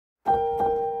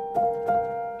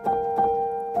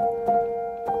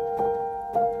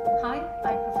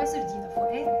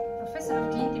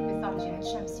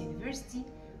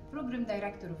Program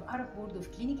Director of Arab Board of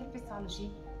Clinical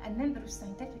Pathology and member of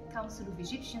Scientific Council of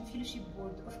Egyptian Fellowship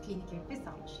Board of Clinical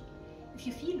Pathology. If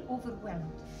you feel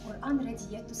overwhelmed or unready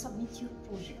yet to submit your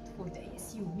project for the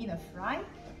ASU MENA FRI,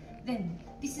 then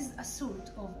this is a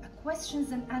sort of a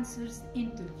questions and answers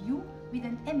interview with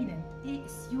an eminent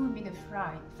ASU MENA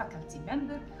FRI faculty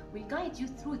member. Will guide you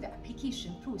through the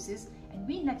application process and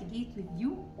will navigate with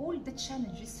you all the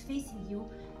challenges facing you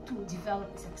to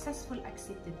develop a successful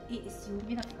accepted ASU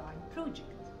MENA FRI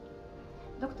project.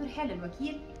 Dr. Hala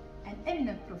Elwakil, an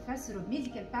eminent professor of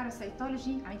medical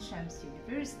parasitology at Shams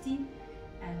University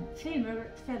and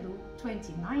FAIMER Fellow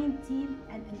 2019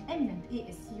 and an eminent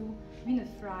ASU MENA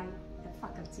FRI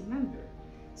faculty member.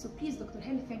 So please, Dr.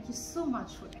 Hala, thank you so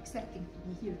much for accepting to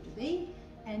be here today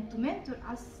and to mentor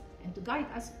us and to guide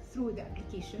us through the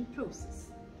application process.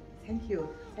 Thank you,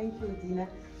 Dina.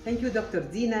 Thank you, Dr.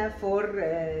 Dina, for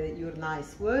your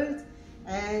nice words.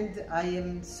 And I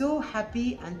am so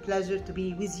happy and pleasure to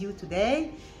be with you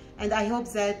today. And I hope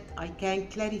that I can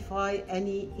clarify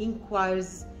any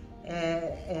inquiries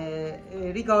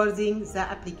regarding the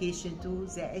application to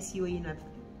the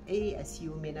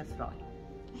ASU MENA FRI.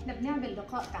 احنا بنعمل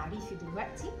لقاء تعريفي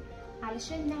دلوقتي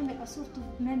علشان نعمل sort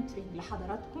of mentoring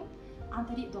لحضراتكم عن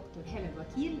طريق دكتور هالة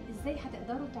الوكيل ازاي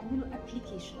هتقدروا تعملوا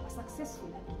application, a successful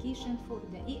application for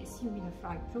the ASU MENA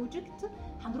FRI project.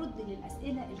 هنرد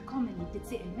للأسئلة الكومن اللي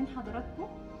بتتسأل من حضراتكم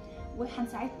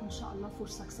وهنساعدكم إن شاء الله for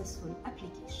successful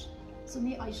application. So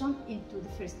may I jump into the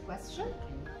first question?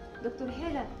 Dr.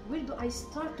 Hala, where do I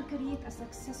start to create a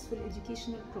successful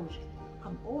educational project?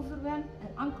 I'm overwhelmed and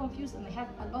I'm confused and I have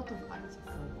a lot of ideas.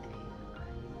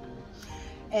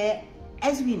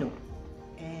 As we know,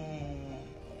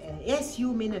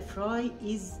 ASU MENA FRI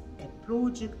is a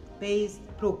project-based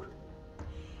program.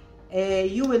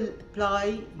 You will apply,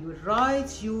 you will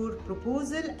write your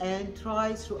proposal and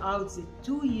try throughout the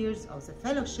 2 years of the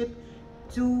fellowship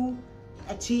to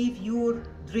achieve your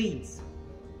dreams.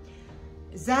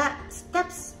 The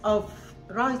steps of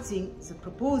writing the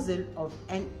proposal of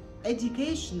an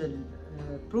educational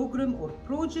program or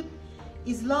project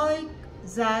is like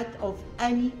that of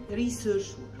any research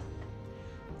work.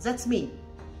 That means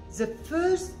the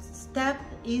first step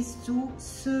is to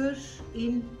search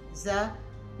in the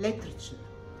literature.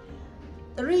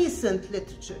 Recent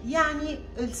literature, يعني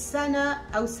السنة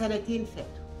أو سنتين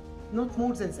فاتوا, not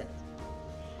more than that.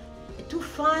 To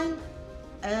find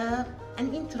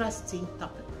an interesting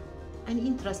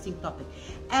topic,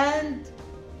 and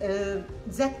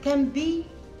that can be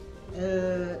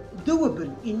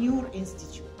doable in your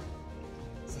institute.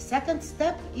 The second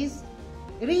step is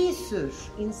research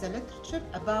in the literature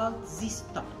about this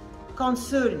topic,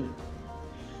 concerning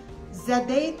the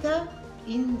data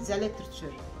in the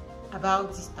literature about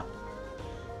this topic,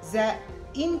 the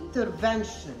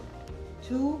intervention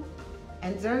to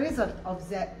and the result of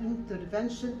the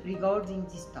intervention regarding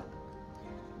this topic.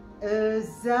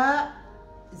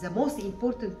 The most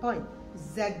important point,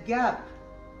 the gap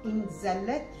in the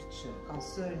literature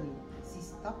concerning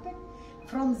this topic.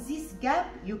 From this gap,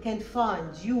 you can find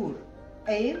your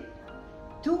aim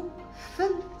to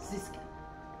fill this gap.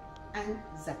 And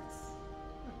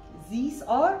these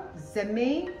are the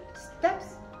main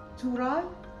steps to write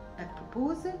a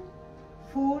proposal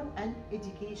for an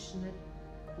educational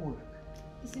work.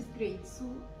 This is great. So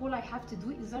all I have to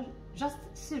do is just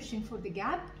searching for the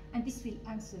gap and this will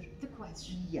answer the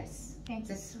question. Yes. Thank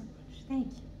you so much. Thank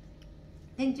you.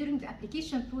 Then during the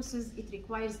application process, it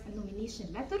requires a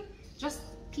nomination letter. Just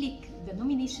click the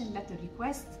nomination letter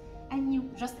request and you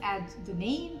just add the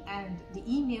name and the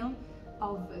email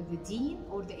of the dean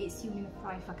or the ASU MENA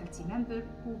FRI faculty member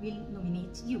who will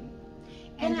nominate you.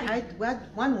 Can I add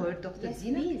one word, Dr. Yes,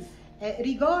 Dina? please.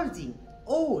 Regarding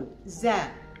all the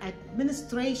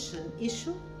administration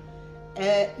issue,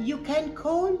 you can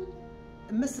call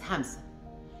Ms. Hamza.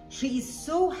 She is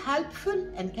so helpful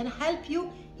and can help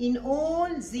you in all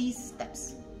these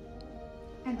steps.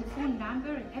 And the phone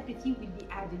number and everything will be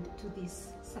added to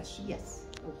this session. Yes.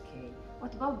 Okay.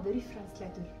 What about the reference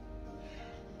letter?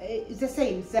 The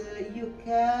same. You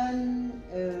can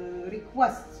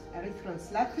request a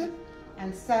reference letter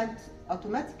and send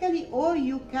automatically, or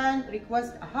you can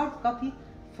request a hard copy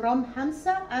from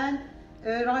Hamza and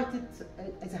write it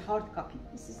as a hard copy.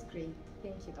 This is great.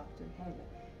 Thank you, Dr. Hala.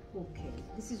 Okay,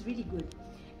 this is really good.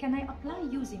 Can I apply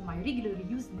using my regularly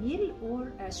used mail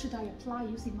or should I apply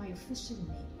using my official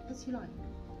mail? As you like.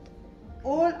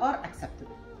 All are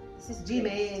acceptable. This is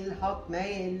Gmail,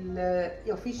 Hotmail,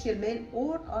 official mail,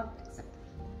 all are acceptable.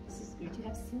 This is great. You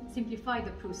have simplified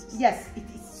the process. Yes, it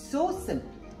is so simple.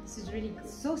 This is really good.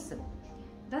 So simple.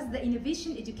 Does the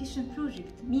innovation education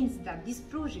project means that this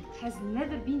project has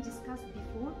never been discussed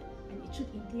before and it should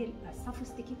entail a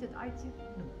sophisticated idea?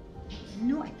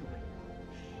 No at all.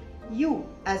 You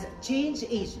as a change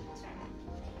agent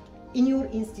in your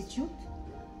institute,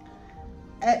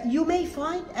 you may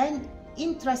find an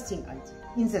interesting idea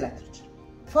in the literature.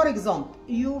 For example,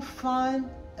 you find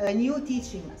a new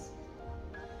teaching method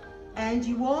and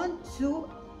you want to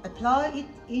apply it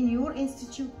in your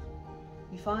institute.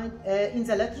 You find in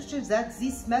the literature that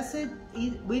this method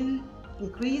will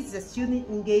increase the student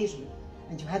engagement,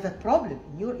 and you have a problem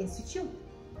in your institute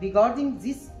regarding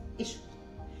this issue.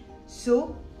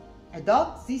 So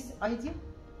adopt this idea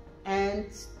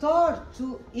and start to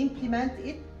implement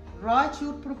it. Write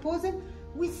your proposal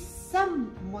with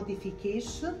some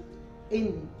modification in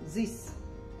this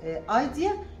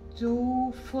idea to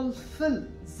fulfill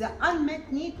the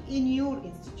unmet need in your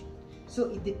institute. So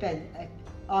it depends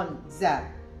on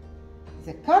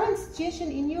the current situation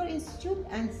in your institute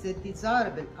and the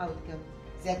desirable outcome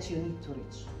that you need to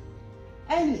reach.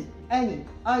 Any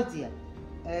idea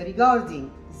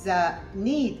regarding the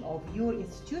need of your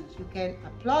institute, you can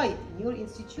apply it in your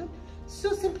institute.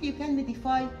 So simply you can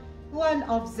modify one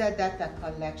of the data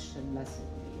collection methods.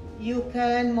 You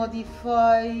can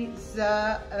modify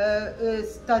the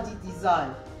study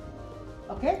design,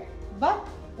 okay? But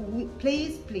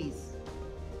please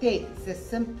take the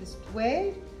simplest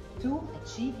way to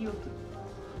achieve your goal.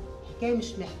 الحكاية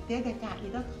مش محتاجة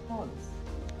تعقيدات خالص.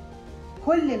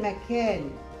 كل ما كان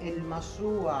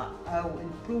المشروع أو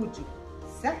البروجكت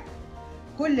سهل،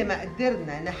 كل ما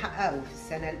قدرنا نحققه في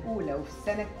السنة الأولى وفي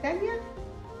السنة الثانية،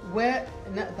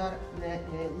 ونقدر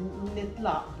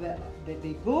نطلع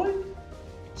بجول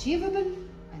achievable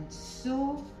and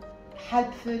so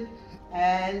helpful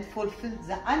and fulfill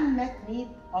the unmet need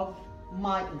of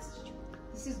my institute.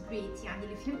 This is great. يعني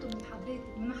اللي فهمته من حضرتك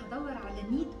ان انا هدور على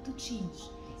need to change.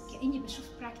 كأني بشوف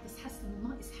براكتس حاسه انه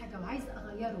ناقص حاجه وعايزه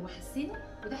اغيره واحسنه،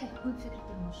 وده هيكون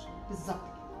فكره المشروع. بالظبط.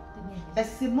 تمام.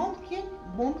 بس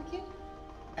ممكن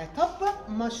اطبق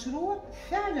مشروع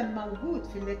فعلا موجود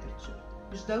في الليترشر.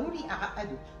 مش ضروري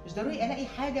اعقده، مش ضروري الاقي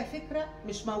حاجه فكره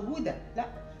مش موجوده، لا،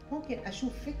 ممكن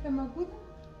اشوف فكره موجوده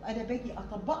وانا باجي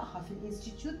اطبقها في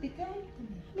الانستيتيوت بتاعي،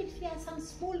 اعمل فيها سم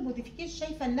سمول موديفيكيشن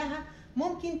شايفه انها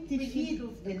ممكن تفيد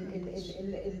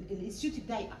الانستيتيوت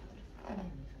بتاعي اكتر.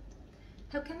 تمام.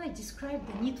 How can I describe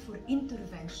the need for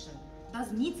intervention? Does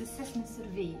needs assessment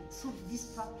survey solve this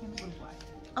problem or what?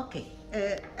 Okay,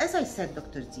 as I said,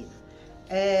 Dr. Dina,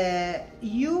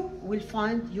 you will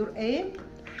find your aim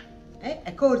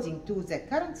according to the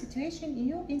current situation in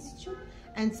your institute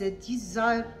and the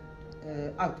desired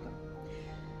outcome.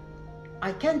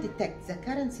 I can detect the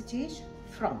current situation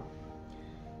from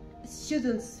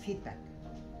students' feedback,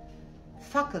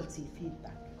 faculty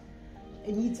feedback,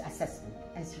 needs assessment,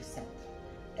 as you said,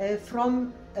 from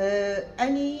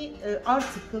any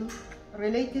article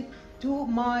related to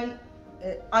my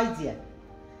idea,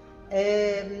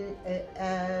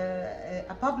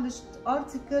 a published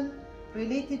article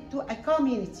related to a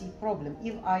community problem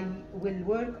if I will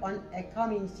work on a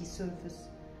community service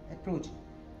project.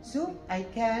 So I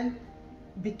can,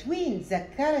 between the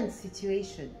current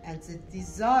situation and the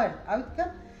desired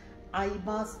outcome, I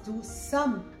must do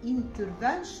some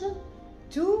intervention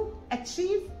to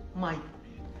achieve my goal.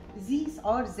 These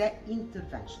are the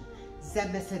intervention, the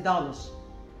methodology.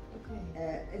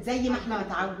 زي ما احنا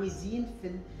متعودين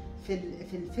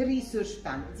في الريسيرش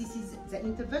بتاعنا. This is the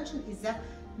intervention is the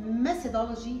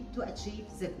methodology to achieve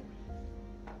the goal.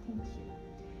 Thank you.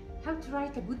 How to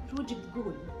write a good project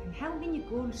goal and how many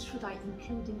goals should I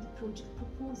include in the project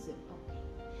proposal? Okay.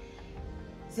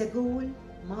 The goal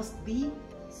must be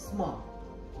small.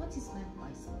 What is meant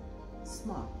by small?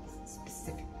 Small,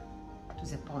 specific, to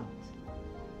the point.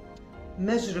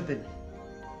 Measurable.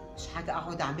 مش حاجة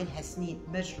أقعد أعملها سنين.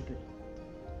 Measurable.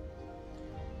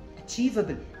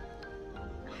 Achievable.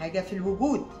 حاجة في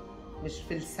الوجود مش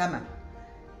في السماء.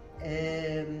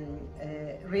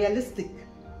 Realistic.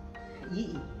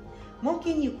 حقيقي.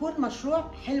 ممكن يكون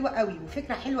مشروع حلو قوي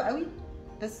وفكرة حلوة قوي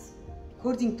بس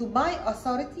according to my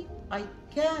authority I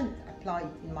can't apply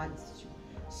it in my institute.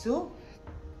 So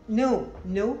no.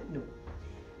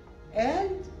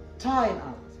 And time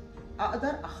out.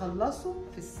 أقدر أخلصه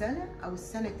في السنة أو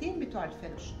السنتين بتوع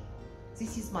الفيلوشيب.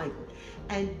 This is my goal.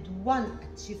 And one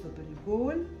achievable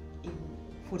goal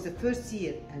for the first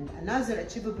year and another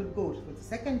achievable goal for the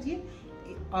second year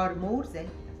are more than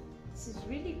enough. This is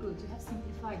really good. You have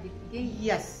simplified it again.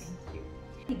 Yes. Thank you.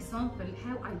 An example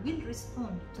how I will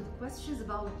respond to the questions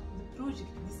about the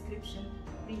project description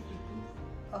briefly, please.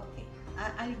 Okay.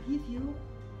 I'll give you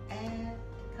a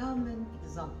common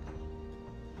example.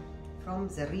 from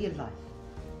the real life.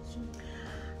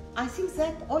 I think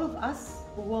that all of us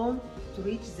want to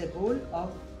reach the goal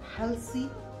of healthy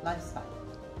lifestyle.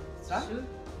 That's right? Sure.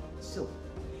 So,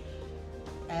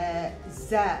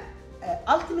 the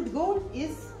ultimate goal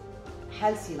is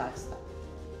healthy lifestyle.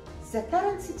 The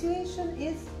current situation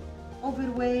is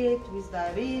overweight with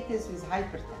diabetes, with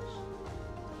hypertension.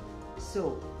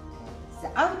 So, the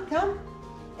outcome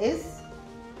is,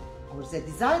 or the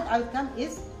desired outcome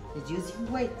is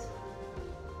reducing weight.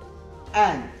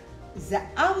 And the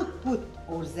output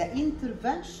or the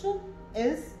intervention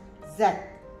is that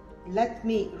let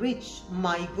me reach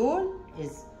my goal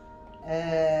is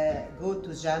go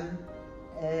to gym,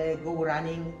 go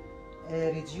running,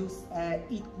 reduce,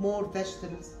 eat more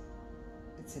vegetables,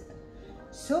 etc.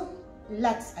 So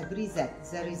let's agree that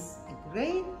there is a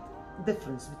great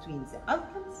difference between the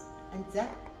outcomes and the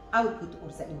output or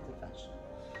the intervention.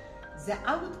 The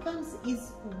outcomes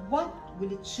is what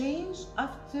will change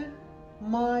after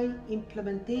my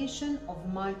implementation of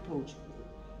my project.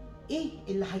 ايه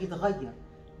اللي هيتغير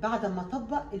بعد ما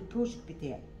اطبق البروجكت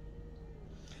بتاعي.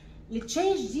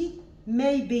 التشينج دي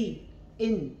may be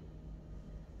in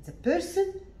the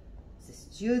person, the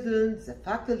student, the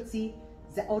faculty,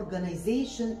 the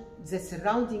organization, the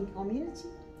surrounding community,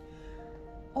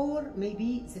 or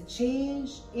maybe the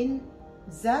change in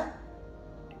the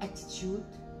attitude,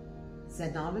 the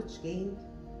knowledge gained,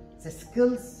 the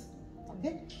skills.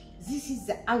 Okay? This is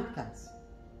the outcomes.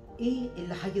 ايه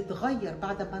اللي هيتغير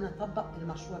بعد ما انا اطبق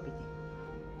المشروع بتاعي.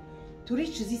 To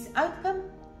reach this outcome,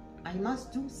 I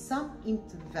must do some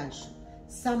intervention,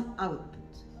 some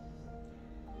output.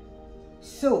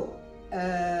 So,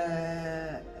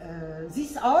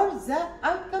 these are the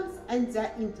outcomes and the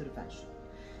intervention.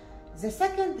 The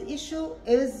second issue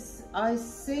is, I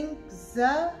think,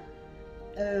 the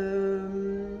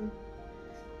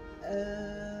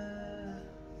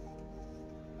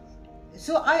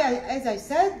so as I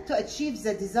said, to achieve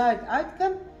the desired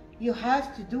outcome, you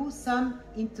have to do some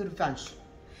intervention.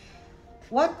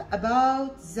 What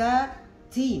about the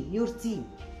team, your team,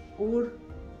 or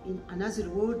in another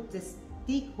word, the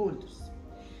stakeholders?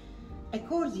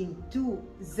 According to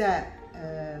the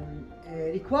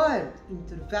required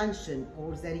intervention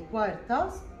or the required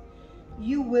task,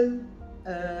 you will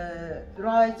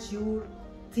write your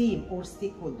team or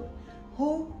stakeholder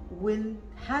who will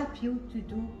help you to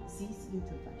do this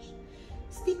intervention.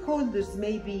 Stakeholders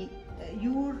may be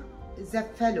the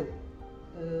fellow,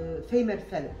 FAIMER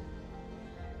fellow,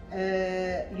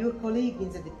 your colleague in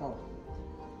the department,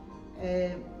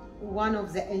 one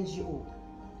of the NGO,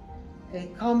 a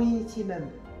community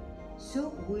member.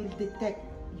 So we'll detect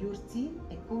your team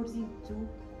according to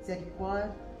the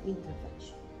required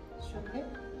intervention. Okay?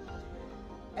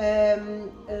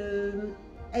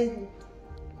 And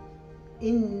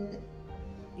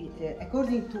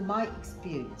according to my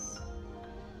experience,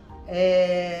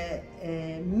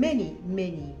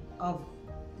 many of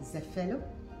the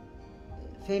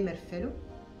FAIMER fellow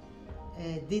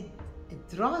did a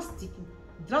drastic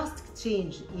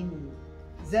change in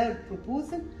their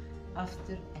proposal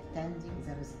after attending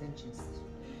the residential session.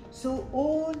 So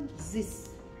all this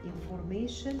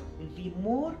information will be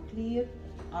more clear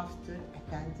after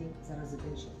attending the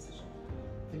residential session.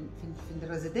 في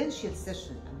الريزيدنشال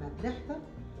سيشن اما بنحضر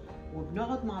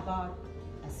وبنقعد مع بعض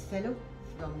as fellow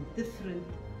from different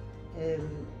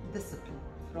discipline,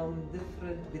 from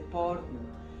different department,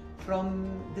 from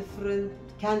different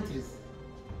countries.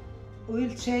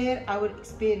 We'll share our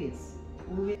experience.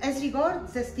 As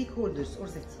regards the stakeholders or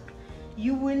the team,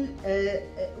 you will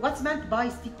what's meant by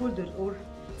stakeholder or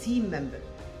team member?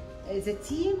 The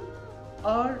team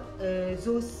are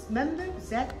those members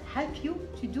that help you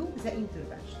to do the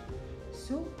intervention.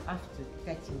 So after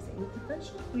detecting the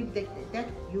intervention, we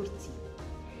detect your team.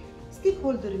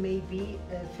 Stakeholder may be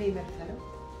a FAIMER fellow,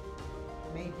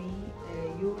 maybe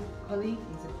your colleague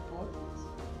in the department,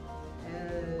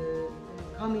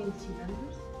 community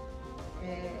members,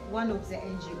 one of the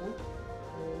NGO,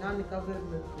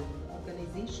 non-governmental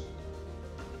organization.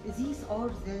 These are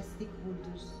the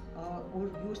stakeholders or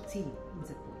your team in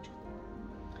the project.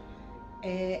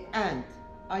 And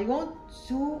I want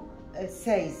to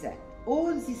say that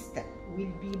all this steps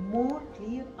will be more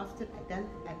clear after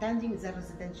attending the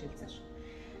residential session.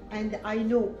 And I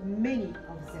know many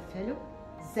of the fellows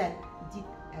that did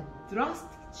a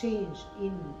drastic change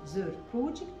in their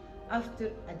project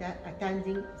after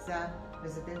attending the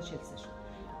residential session.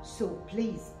 So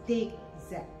please take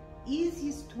the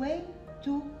easiest way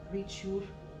to reach your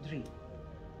dream.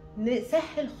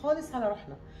 نسهل خالص على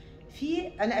روحنا.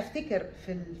 انا افتكر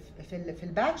في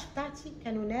الباتش بتاعتي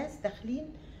كانوا ناس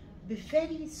داخلين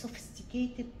بفيري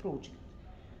sophisticated project.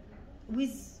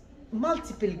 with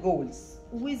multiple goals,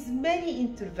 with many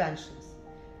interventions.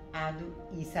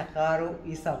 قعدوا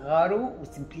يصغروا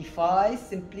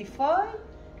simplify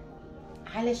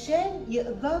علشان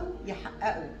يقدروا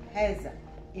يحققوا هذا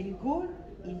الجول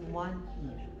in 1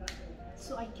 year.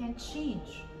 So I can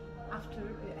change after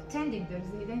attending the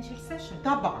residential session.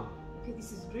 طبعا. Okay,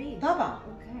 this is great. طبعا.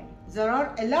 Okay. There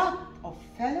are a lot of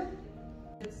fellow,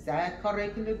 the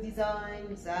curricular design,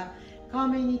 the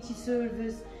community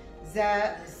service,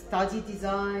 the study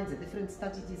design, the different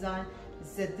study design,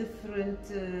 the different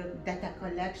data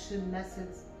collection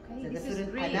methods, Okay, the this is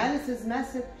different great. analysis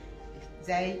method.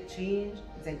 They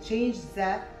change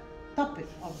the topic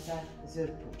of their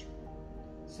project.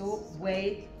 So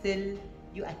wait till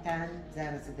you attend the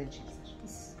residential session.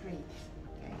 This is great.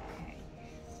 Okay.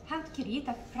 How to create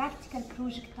a practical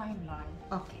project timeline?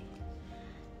 Okay.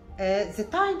 The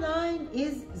timeline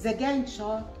is the Gantt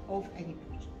chart of any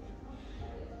project.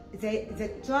 The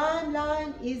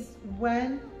timeline is when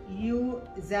your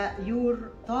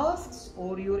tasks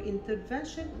or your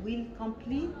intervention will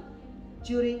complete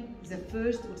during the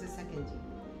first or the second year.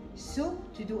 So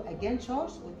to do a Gantt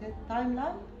chart or the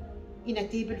timeline in a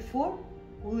table form,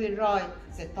 we will write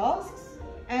the tasks,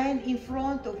 and in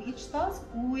front of each task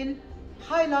we will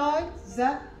highlight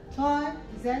the time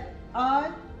that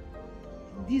I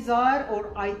desire or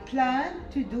I plan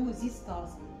to do this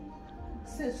task.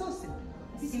 So simple.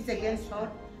 This is a Gantt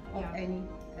chart of any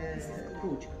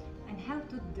project. And how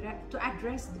to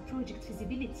address the project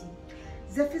feasibility?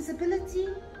 The feasibility,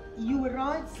 you will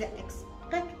write the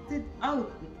expected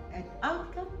output and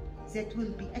outcome that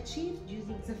will be achieved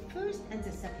using the first and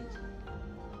the second year.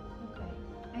 Okay.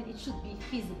 And it should be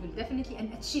feasible, definitely,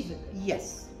 and achievable.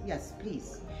 Yes,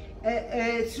 please.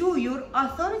 Through your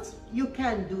authority, you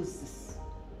can do this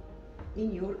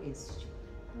in your institute.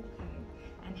 Okay.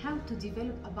 And how to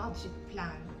develop a budget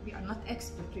plan? We are not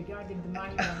experts regarding the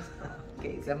manuals.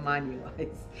 Okay, the manuals.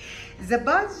 The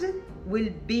budget will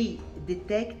be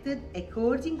detected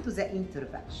according to the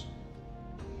intervention.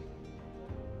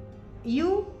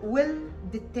 You will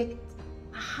detect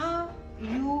how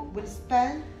you will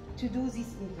spend to do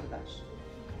this intervention.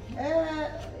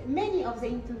 Many of the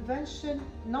intervention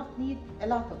not need a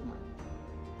lot of money.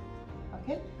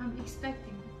 Okay? I'm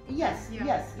expecting. Yes.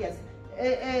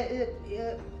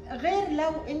 غير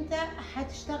لو انت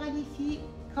هتشتغلي في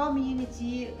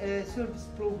community service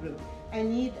program. I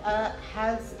need a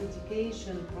health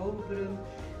education program.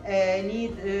 I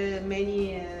need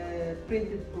many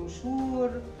printed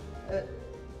brochure.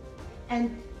 And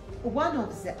one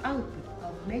of the output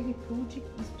of many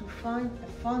projects is to find a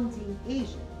funding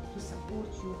agent to support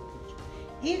your project.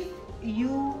 If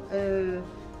you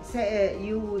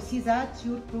you see that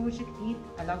your project needs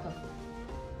a lot of money.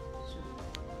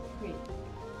 Great.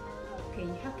 Okay,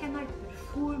 how can I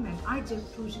perform an ideal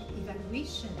project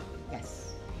evaluation?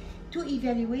 Yes. To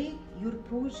evaluate your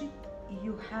project,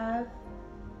 you have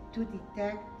to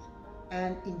detect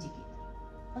an indicator.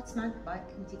 What's meant by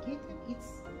indicator?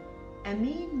 It's a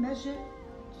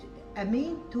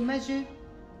mean to measure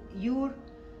your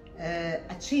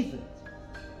achievement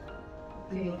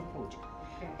in your project.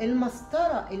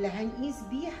 المسطرة اللي هنقيس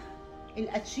بيها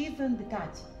الاتشيفمنت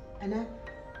بتاعتي. أنا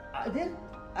قدرت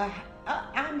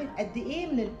اعمل قد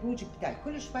ايه من البروجكت بتاعي.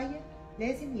 كل شويه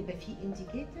لازم يبقى في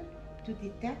indicator to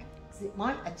detect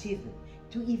my achievement,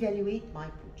 to evaluate my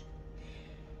project.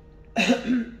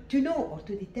 To know or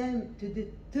to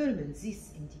determine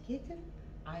this indicator,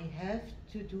 I have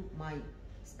to do my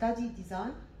study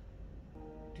design,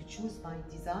 to choose my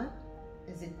design.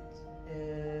 Is it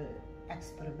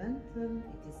experimental?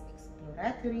 It is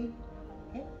exploratory.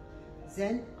 Okay.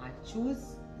 Then I choose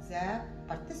the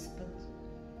participants.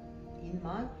 In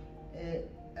my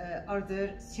are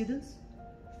there students,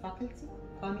 faculty,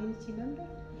 community member?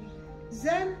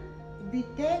 Then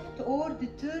detect or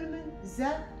determine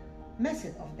the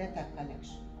method of data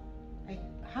collection.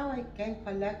 How I can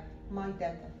collect my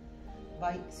data?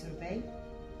 By survey,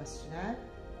 questionnaire,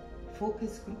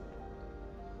 focus group.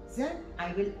 Then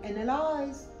I will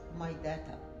analyze my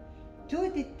data to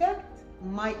detect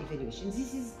my evaluation.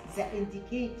 This is the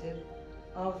indicator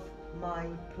of my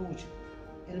project.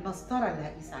 المسطرة اللي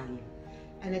هقيس عليها.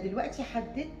 أنا دلوقتي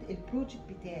حددت البروجكت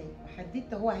بتاعي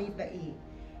وحددت هو هيبقى إيه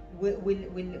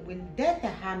والداتا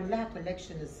هعمل لها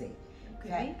كولكشن إزاي.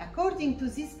 according to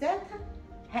this data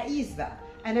هقيس بقى.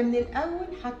 أنا من الأول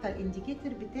حاطة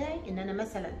الانديكيتور بتاعي إن أنا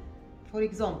مثلا for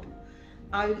example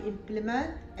I will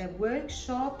implement a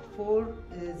workshop for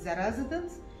the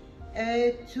residents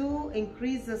to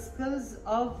increase the skills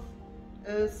of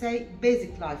say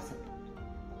basic life support.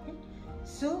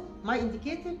 So my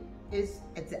indicator is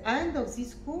at the end of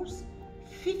this course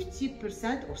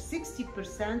 50% or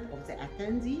 60% of the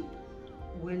attendee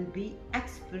will be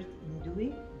expert in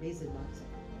doing basal life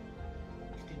support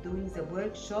after doing the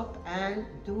workshop and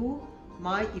do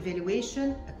my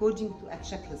evaluation according to a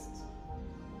checklist.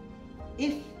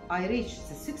 If I reach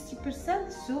the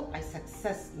 60%, so I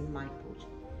success in my project.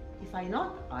 If I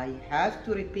not, I have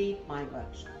to repeat my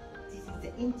workshop. This is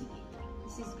the indicator.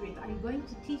 This is great. Are you going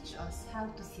to teach us how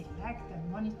to select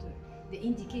and monitor the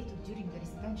indicator during the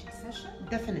residential session?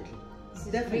 Definitely. This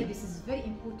is Definitely. great. This is very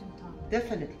important topic.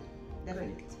 Definitely.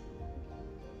 Definitely. Great.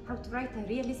 How to write a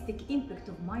realistic impact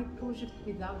of my project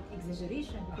without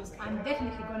exaggeration, because I'm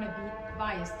definitely going to be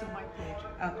biased to my project.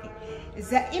 Okay.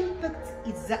 The impact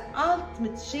is the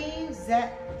ultimate change that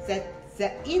the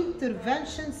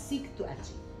intervention seek to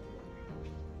achieve.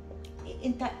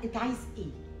 It عايز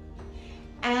ايه?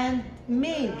 And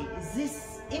mainly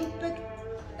this impact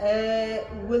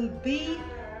will be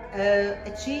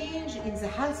a change in the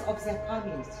health of the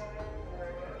community.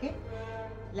 Okay?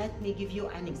 Let me give you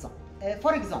an example.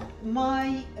 For example,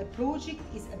 my project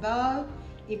is about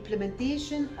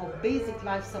implementation of basic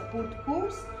life support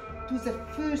course to the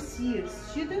first year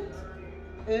student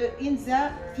in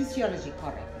the physiology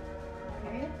curriculum.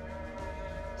 Okay?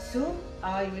 So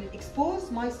I will expose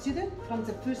my student from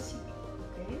the first year,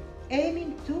 okay,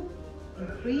 aiming to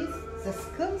increase the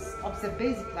skills of the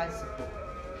basic life support.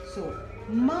 So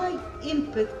my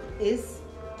impact is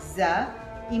the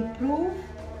improve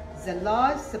the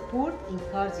life support in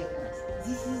cardiac arrest.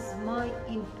 This is my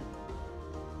input.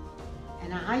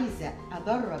 أنا عايزة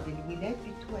أدرب الولاد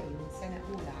بتوعي من سنة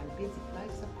أولى على البيزك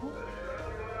لايف سبورت.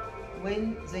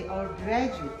 When they are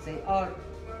graduate, they are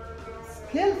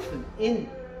skillful in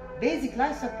basic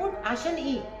life support. عشان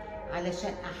إيه؟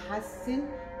 علشان أحسن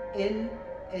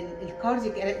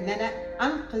الكاردياك، إن أنا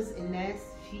أنقذ الناس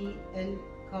في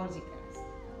الكاردياك arrest.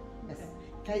 بس.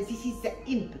 This is the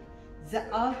input. The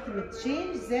ultimate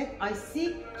change that I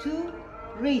seek to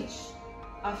reach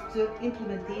after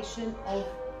implementation of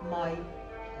my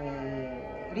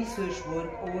research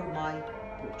work or my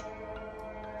project.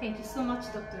 Thank you so much,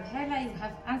 Dr. Hala. You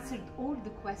have answered all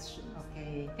the questions.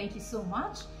 Okay. Thank you so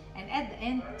much. And at the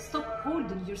end, stop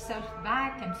holding yourself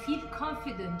back and feel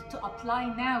confident to apply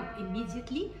now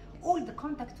immediately. All the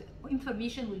contact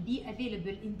information will be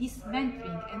available in this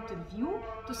mentoring interview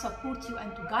to support you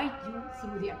and to guide you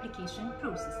through the application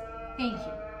process. Thank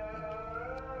you.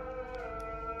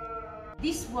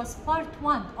 This was part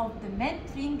 1 of the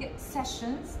mentoring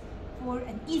sessions for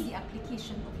an easy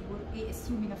application of your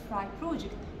ASU MENA FRI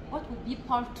project. What would be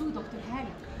part 2, Dr.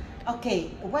 Hala? Okay,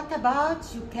 what about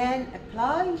you can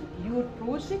apply your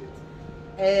project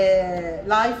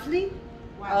lively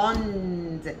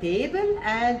on the table,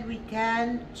 and we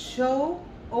can show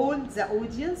all the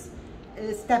audience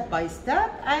step by step,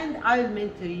 and I'll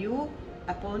mentor you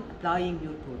upon applying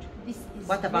your project. This is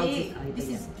what about great. this idea? This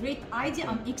is great idea.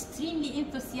 I'm extremely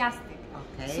enthusiastic.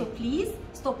 Okay. So please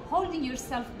stop holding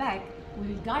yourself back.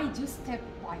 We will guide you step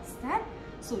by step.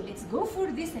 So let's go for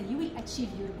this, and you will achieve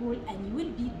your goal, and you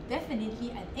will be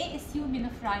definitely an ASU MENA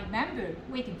FRI member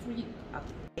waiting for you.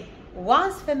 Okay.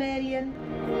 Once Famarian,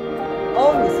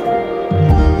 always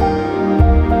Famarian.